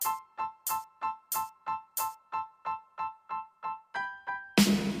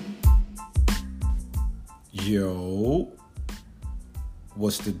Yo,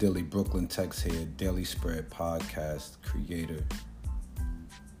 what's the Dilly? Brooklyn Tex here, Daily Spread Podcast creator,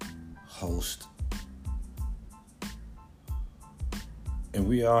 host. And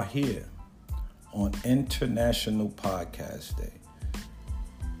we are here on International Podcast Day.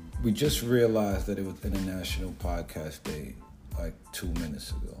 We just realized that it was International Podcast Day like 2 minutes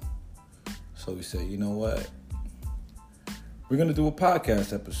ago. So we said, you know what? We're going to do a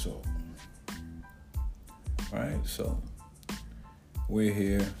podcast episode. All right, so we're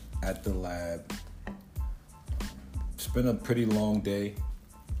here at the lab. It's been a pretty long day.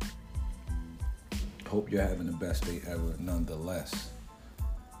 Hope you're having the best day ever nonetheless.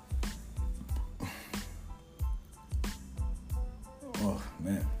 Oh,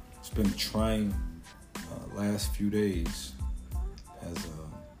 man. It's been trying last few days. Has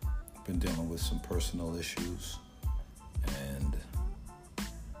been dealing with some personal issues and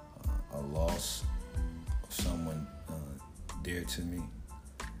a loss of someone dear to me.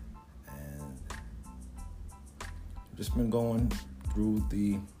 And I've just been going through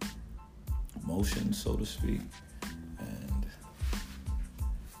the motions, so to speak. And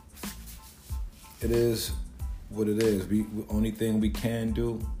it is what it is. The only thing we can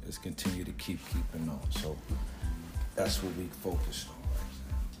do is continue to keeping on. So that's what we focused on right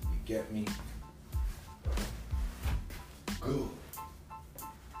now. You get me? Good.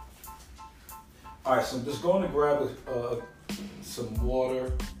 All right, so I'm just going to grab some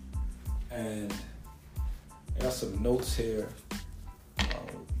water, and I got some notes here.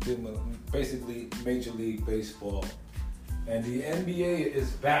 Basically, Major League Baseball, and the NBA is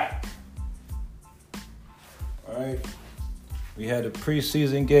back. All right, we had a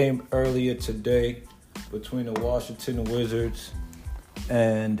preseason game earlier today between the Washington Wizards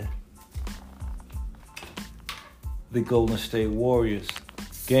and the Golden State Warriors.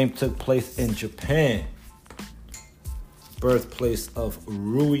 Game took place in Japan, birthplace of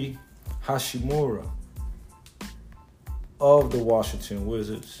Rui Hashimura of the Washington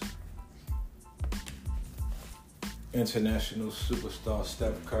Wizards. International superstar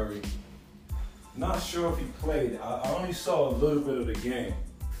Steph Curry. Not sure if he played. I only saw a little bit of the game.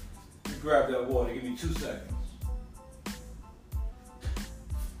 You grab that water. Give me 2 seconds.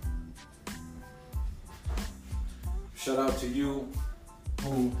 Shout out to you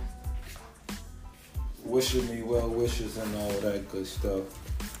who wishing me well wishes and all that good stuff.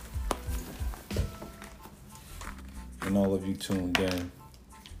 And all of you tuned in.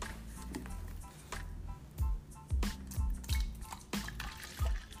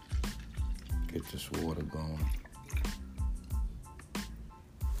 Get this water going.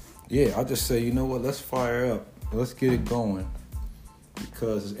 Yeah, I'll just say, you know what? Let's fire up. Let's get it going.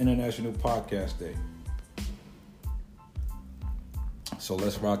 Because it's International Podcast Day. So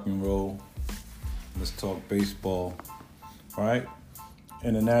let's rock and roll. Let's talk baseball. All right?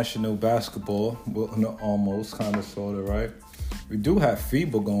 International basketball. Well, no, almost, kind of, sort of, right? We do have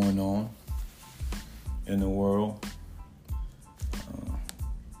FIBA going on in the world.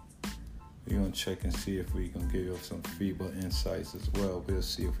 We're going to check and see if we can give you some FIBA insights as well. We'll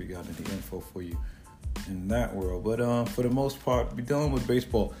see if we got any info for you in that world. But for the most part, we're dealing with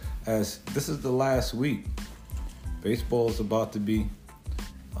baseball as this is the last week. Baseball is about to be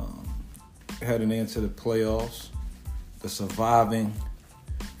heading into the playoffs. The surviving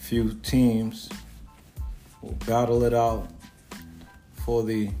few teams will battle it out for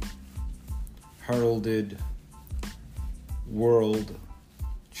the heralded world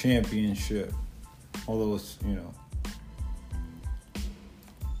championship. Although it's,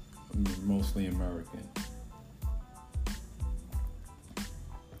 mostly American.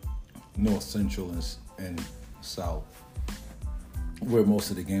 North, Central, and South, where most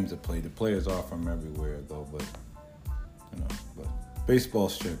of the games are played. The players are from everywhere, though, but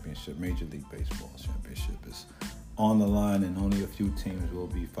baseball's championship, Major League Baseball's championship is on the line, and only a few teams will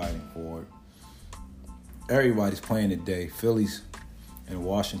be fighting for it. Everybody's playing today. Phillies and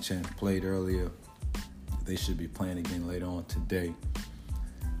Washington played earlier. They should be playing again later on today.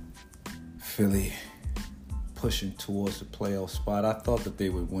 Philly pushing towards the playoff spot. I thought that they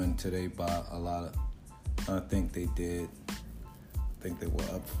would win today by a lot of. I think they did. I think they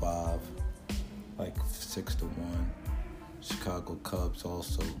were up 5, like 6-1. Chicago Cubs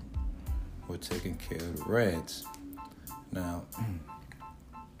also were taking care of the Reds. Now,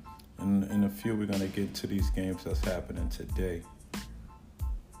 in a few, we're going to get to these games that's happening today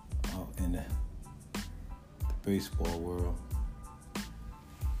in the baseball world.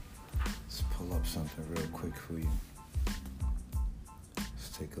 Let's pull up something real quick for you. Let's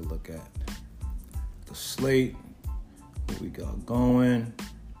take a look at the slate, what we got going,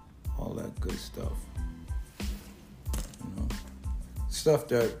 all that good stuff. stuff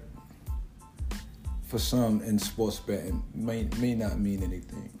that for some in sports betting may not mean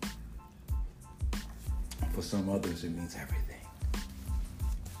anything. For some others, it means everything.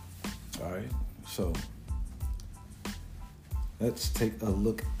 All right, so let's take a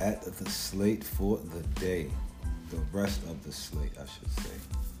look at the slate for the day. The rest of the slate, I should say.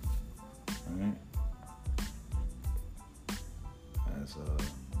 All right. As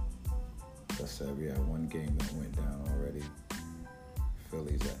I said, we had one game that went down already.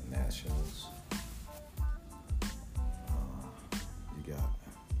 Phillies at Nationals. You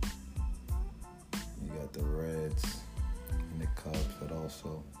got the Reds and the Cubs that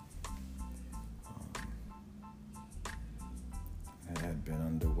also had been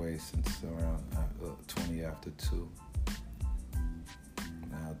underway since around 20 after 2.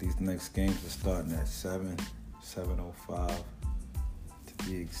 Now these next games are starting at 7:05. To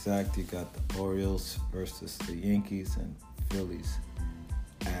be exact, you got the Orioles versus the Yankees and Phillies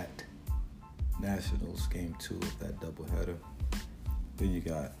at Nationals, game 2 of that doubleheader. Then you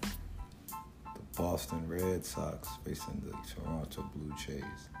got the Boston Red Sox facing the Toronto Blue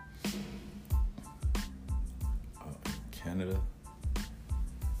Jays. Canada,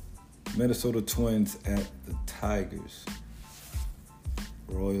 Minnesota Twins at the Tigers.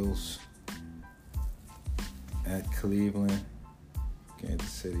 Royals at Cleveland.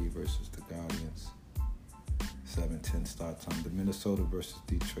 Kansas City versus the Guardians. 7:10 start time. The Minnesota versus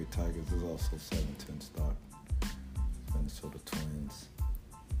Detroit Tigers is also 7:10 start. Minnesota Twins.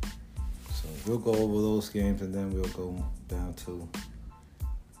 So we'll go over those games and then we'll go down to,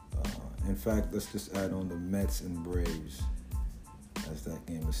 in fact, let's just add on the Mets and Braves as that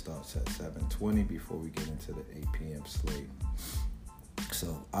game starts at 7:20 before we get into the 8 p.m. slate.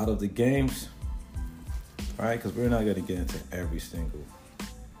 So out of the games, all right, because we're not going to get into every single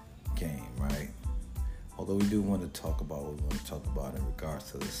game, right? Although we do want to talk about what we want to talk about in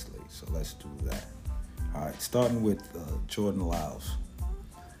regards to the slate. So let's do that. All right, starting with Jordan Lyles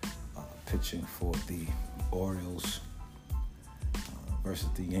pitching for the Orioles versus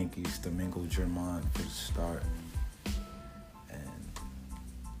the Yankees. Domingo Germán for the start. And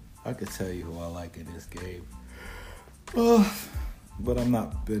I could tell you who I like in this game. But I'm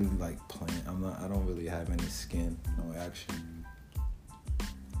not really like playing. I don't really have any skin, no action.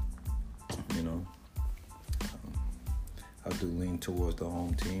 You know, I do lean towards the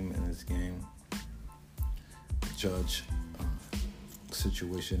home team in this game. Judge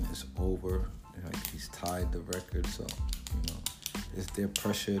situation is over. Like, he's tied the record, so you know, is there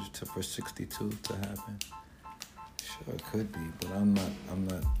pressure for 62 to happen? Sure, it could be, but I'm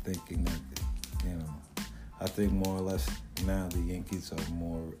not thinking that. You know, I think more or less now the Yankees are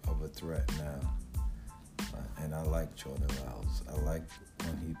more of a threat now, and I like Jordan Lyles. I like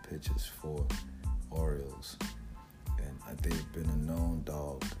when he pitches for Orioles, and they've been a known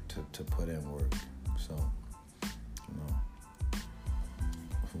dog to put in work. So, you know,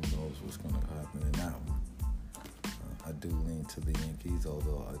 who knows what's going to happen in that one. I do lean to the Yankees,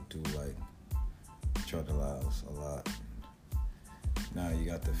 although I do like Jordan Lyles a lot. Now you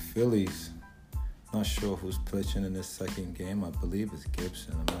got the Phillies. Not sure who's pitching in this second game. I believe it's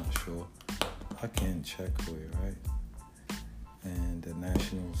Gibson. I'm not sure. I can check for you, right? And the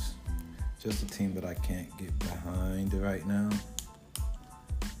Nationals, just a team that I can't get behind right now.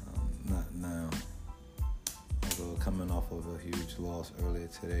 Not now. Although coming off of a huge loss earlier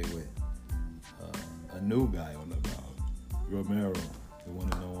today with a new guy on the mound, Romero, the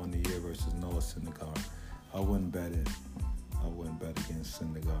 1-0 on the year versus Noah Syndergaard. I wouldn't bet it. I wouldn't bet against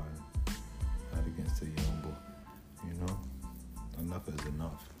Syndergaard. Not against the young boy. You know, enough is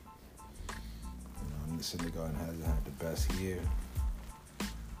enough. You know, Syndergaard hasn't had the best year.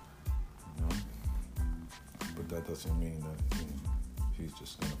 You know, but that doesn't mean that he's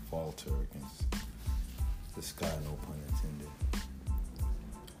just gonna falter against this guy. No pun intended.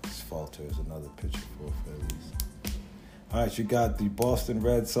 This falter is another pitcher for Phillies. All right, you got the Boston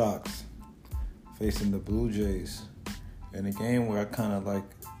Red Sox facing the Blue Jays in a game where I kind of like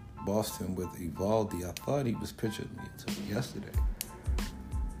Boston with Evaldi. I thought he was pitching yesterday.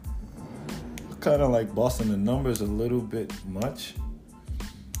 I kind of like Boston. The numbers a little bit much.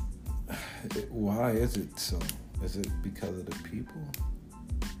 Why is it so? Is it because of the people?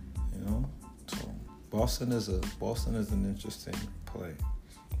 You know? So Boston is an interesting play.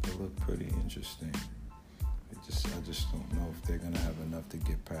 They look pretty interesting. I just don't know if they're gonna have enough to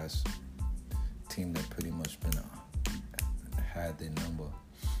get past a team that pretty much had their number.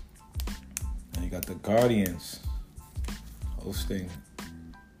 And you got the Guardians hosting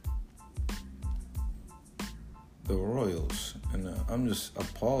the Royals. And I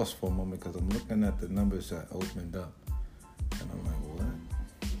paused for a moment because I'm looking at the numbers that opened up. And I'm like, what?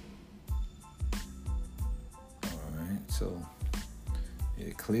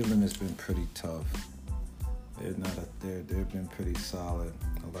 Cleveland has been pretty tough. They've been pretty solid.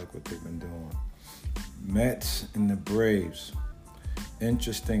 I like what they've been doing. Mets and the Braves.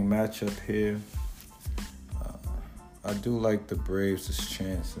 Interesting matchup here. I do like the Braves'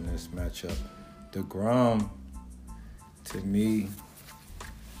 chance in this matchup. DeGrom, to me,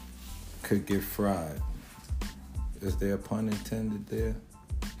 could get fried. Is there a pun intended there?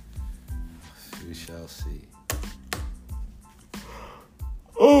 We shall see.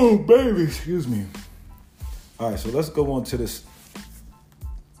 Oh, baby, excuse me. All right, so let's go on to this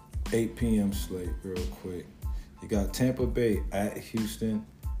 8 p.m. slate real quick. You got Tampa Bay at Houston,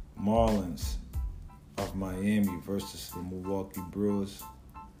 Marlins of Miami versus the Milwaukee Brewers,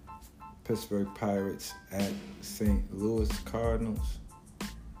 Pittsburgh Pirates at St. Louis Cardinals.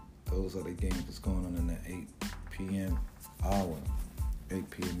 Those are the games that's going on in the 8 p.m. hour, 8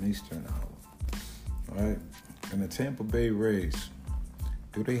 p.m. Eastern hour. All right, and the Tampa Bay Rays,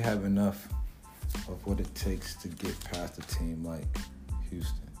 do they have enough of what it takes to get past a team like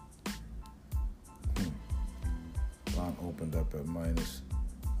Houston? Line opened up at minus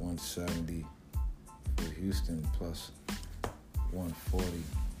 170 for Houston, plus 140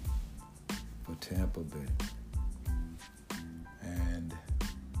 for Tampa Bay. And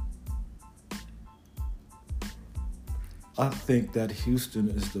I think that Houston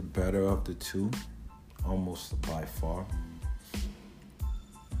is the better of the two, almost by far.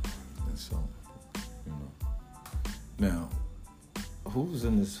 And so, now, who's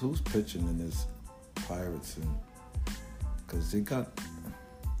pitching in this Pirates? And because they got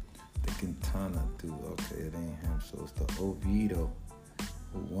the Quintana dude. Okay, it ain't him. So it's the Oviedo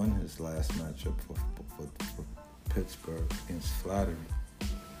who won his last matchup for Pittsburgh against Flaherty.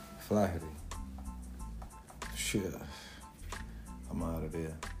 Shit. I'm out of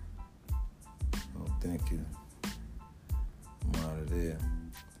there. Oh, thank you. I'm out of there.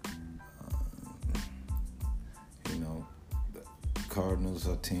 The Cardinals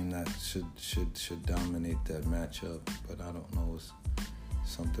are a team that should dominate that matchup, but I don't know. It's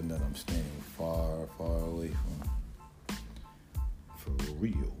something that I'm staying far away from. For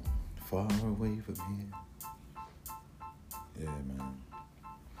real. Far away from here. Yeah, man.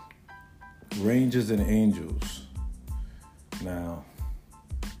 Rangers and Angels. Now,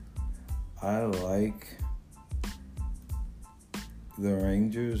 I like the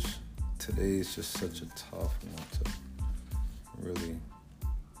Rangers. Today is just such a tough one to really.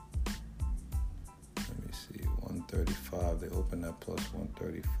 Let me see, 135. They opened at plus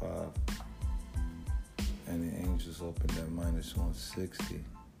 135, and the Angels opened at minus 160.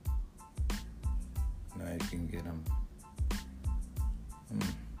 Now you can get them.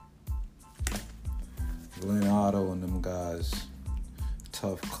 Glenn Otto and them guys,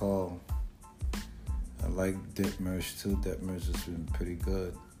 tough call. I like Detmers too. Detmers has been pretty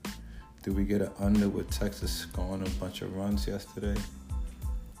good. Did we get an under with Texas scoring a bunch of runs yesterday?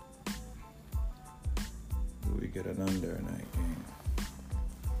 Did we get an under in that game?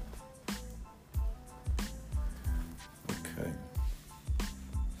 Okay.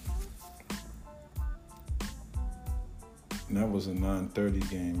 And that was a 9:30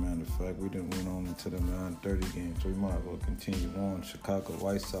 game, matter of fact. We didn't went on into the 9:30 game, so we might as well continue on. Chicago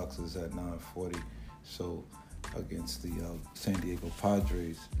White Sox is at 9:40, so against the San Diego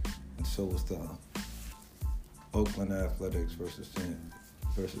Padres. And so was the Oakland Athletics versus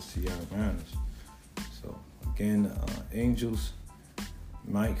Seattle Mariners. So again, Angels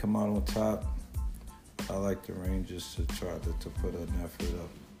might come out on top. I like the Rangers to try to put an effort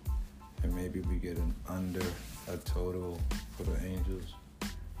up, and maybe we get an under a total for the Angels.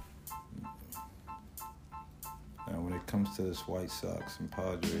 Now, when it comes to this White Sox and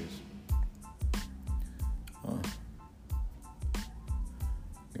Padres,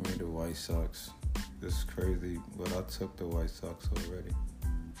 give me the White Sox. This is crazy, but I took the White Sox already.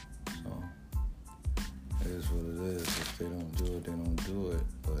 So, it is what it is. If they don't do it, they don't do it.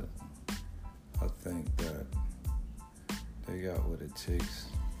 But I think that they got what it takes.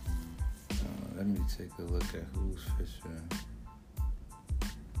 Let me take a look at who's fishing.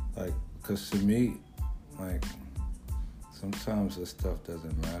 Because to me, sometimes this stuff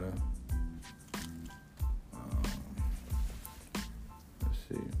doesn't matter. Let's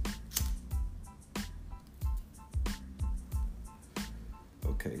see.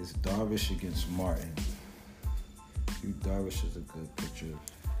 Okay, it's Darvish against Martin. Darvish is a good pitcher.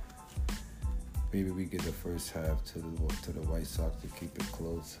 Maybe we get the first half to the White Sox to keep it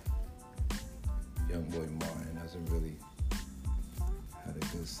close. Young boy Martin hasn't really had a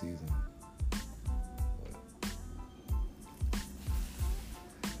good season.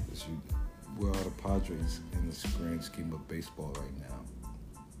 Where are the Padres in the grand scheme of baseball right now?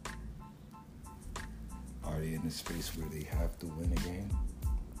 in a space where they have to win a game.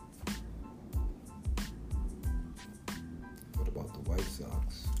 What about the White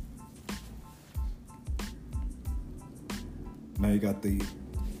Sox? Now you got the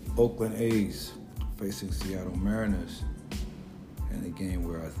Oakland A's facing Seattle Mariners in a game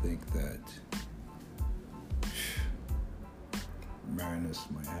where I think that Mariners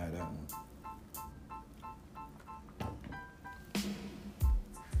might have that one.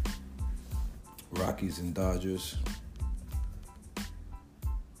 Rockies and Dodgers.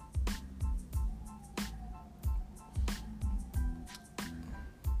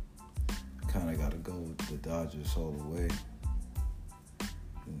 Kind of got to go with the Dodgers all the way.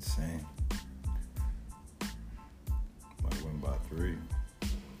 Insane. Might win by 3.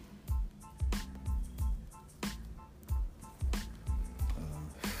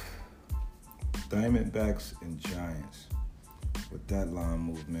 Diamondbacks and Giants. With that line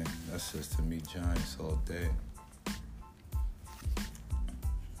movement, that's just to me Giants all day.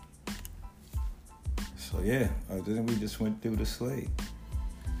 So yeah, I think we just went through the slate.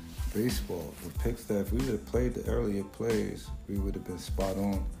 Baseball, the picks that if we would have played the earlier plays, we would have been spot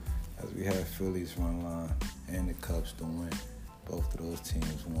on, as we had Phillies run line and the Cubs to win. Both of those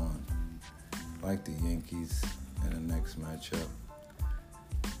teams won. Like the Yankees in the next matchup.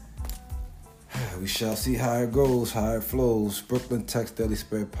 We shall see how it goes, how it flows. Brooklyn Tech's Daily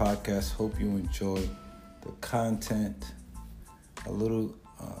Spirit Podcast. Hope you enjoy the content. A little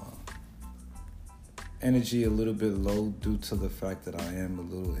energy a little bit low due to the fact that I am a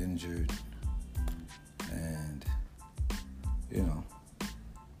little injured. And,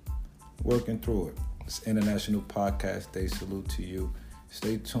 working through it. It's International Podcast Day. Salute to you.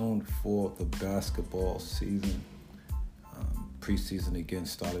 Stay tuned for the basketball season. Preseason again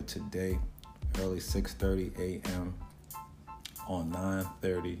started today. Early 6:30 a.m. on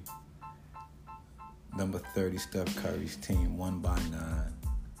 9:30. Number 30, Steph Curry's team won by 9.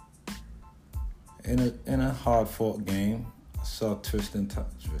 In a hard-fought game, I saw Taj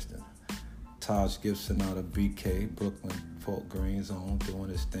Gibson out of BK, Brooklyn Fort Green Zone, doing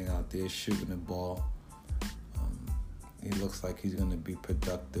his thing out there, shooting the ball. He looks like he's going to be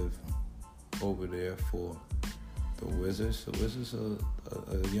productive over there for the Wizards. The Wizards are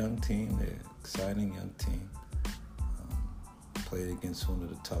a young team. They're an exciting young team. Played against one of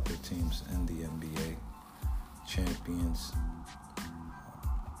the tougher teams in the NBA. Champions,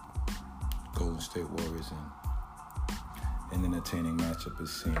 Golden State Warriors, and an entertaining matchup it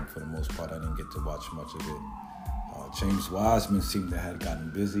seemed. For the most part, I didn't get to watch much of it. James Wiseman seemed to have gotten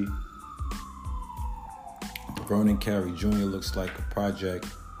busy. Vernon Carey Jr. looks like a project,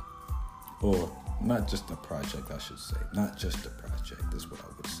 or not just a project, I should say. Not just a project, is what I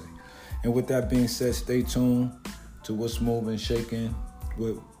would say. And with that being said, stay tuned to what's moving, shaking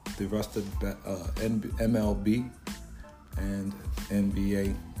with the rest of the MLB and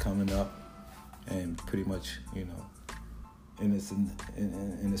NBA coming up, and pretty much, in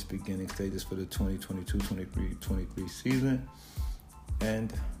its beginning stages for the 2022-23 season.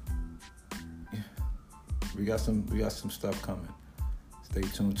 And we got some stuff coming. Stay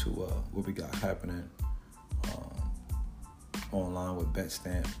tuned to what we got happening online with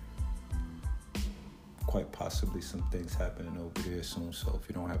BetStamp. Quite possibly some things happening over there soon. So if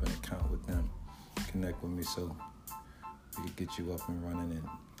you don't have an account with them, connect with me so we can get you up and running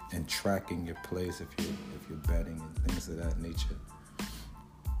and tracking your plays if you're betting and things of that nature.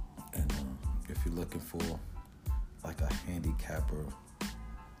 And if you're looking for like a handicapper,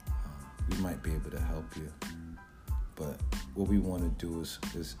 we might be able to help you. But what we want to do is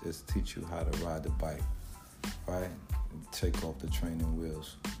teach you how to ride the bike, right? And take off the training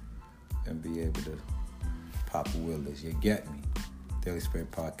wheels and be able to pop a wheelies. You get me? Daily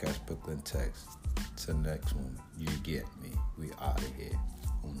Spirit Podcast, Brooklyn Text. To the next one. You get me.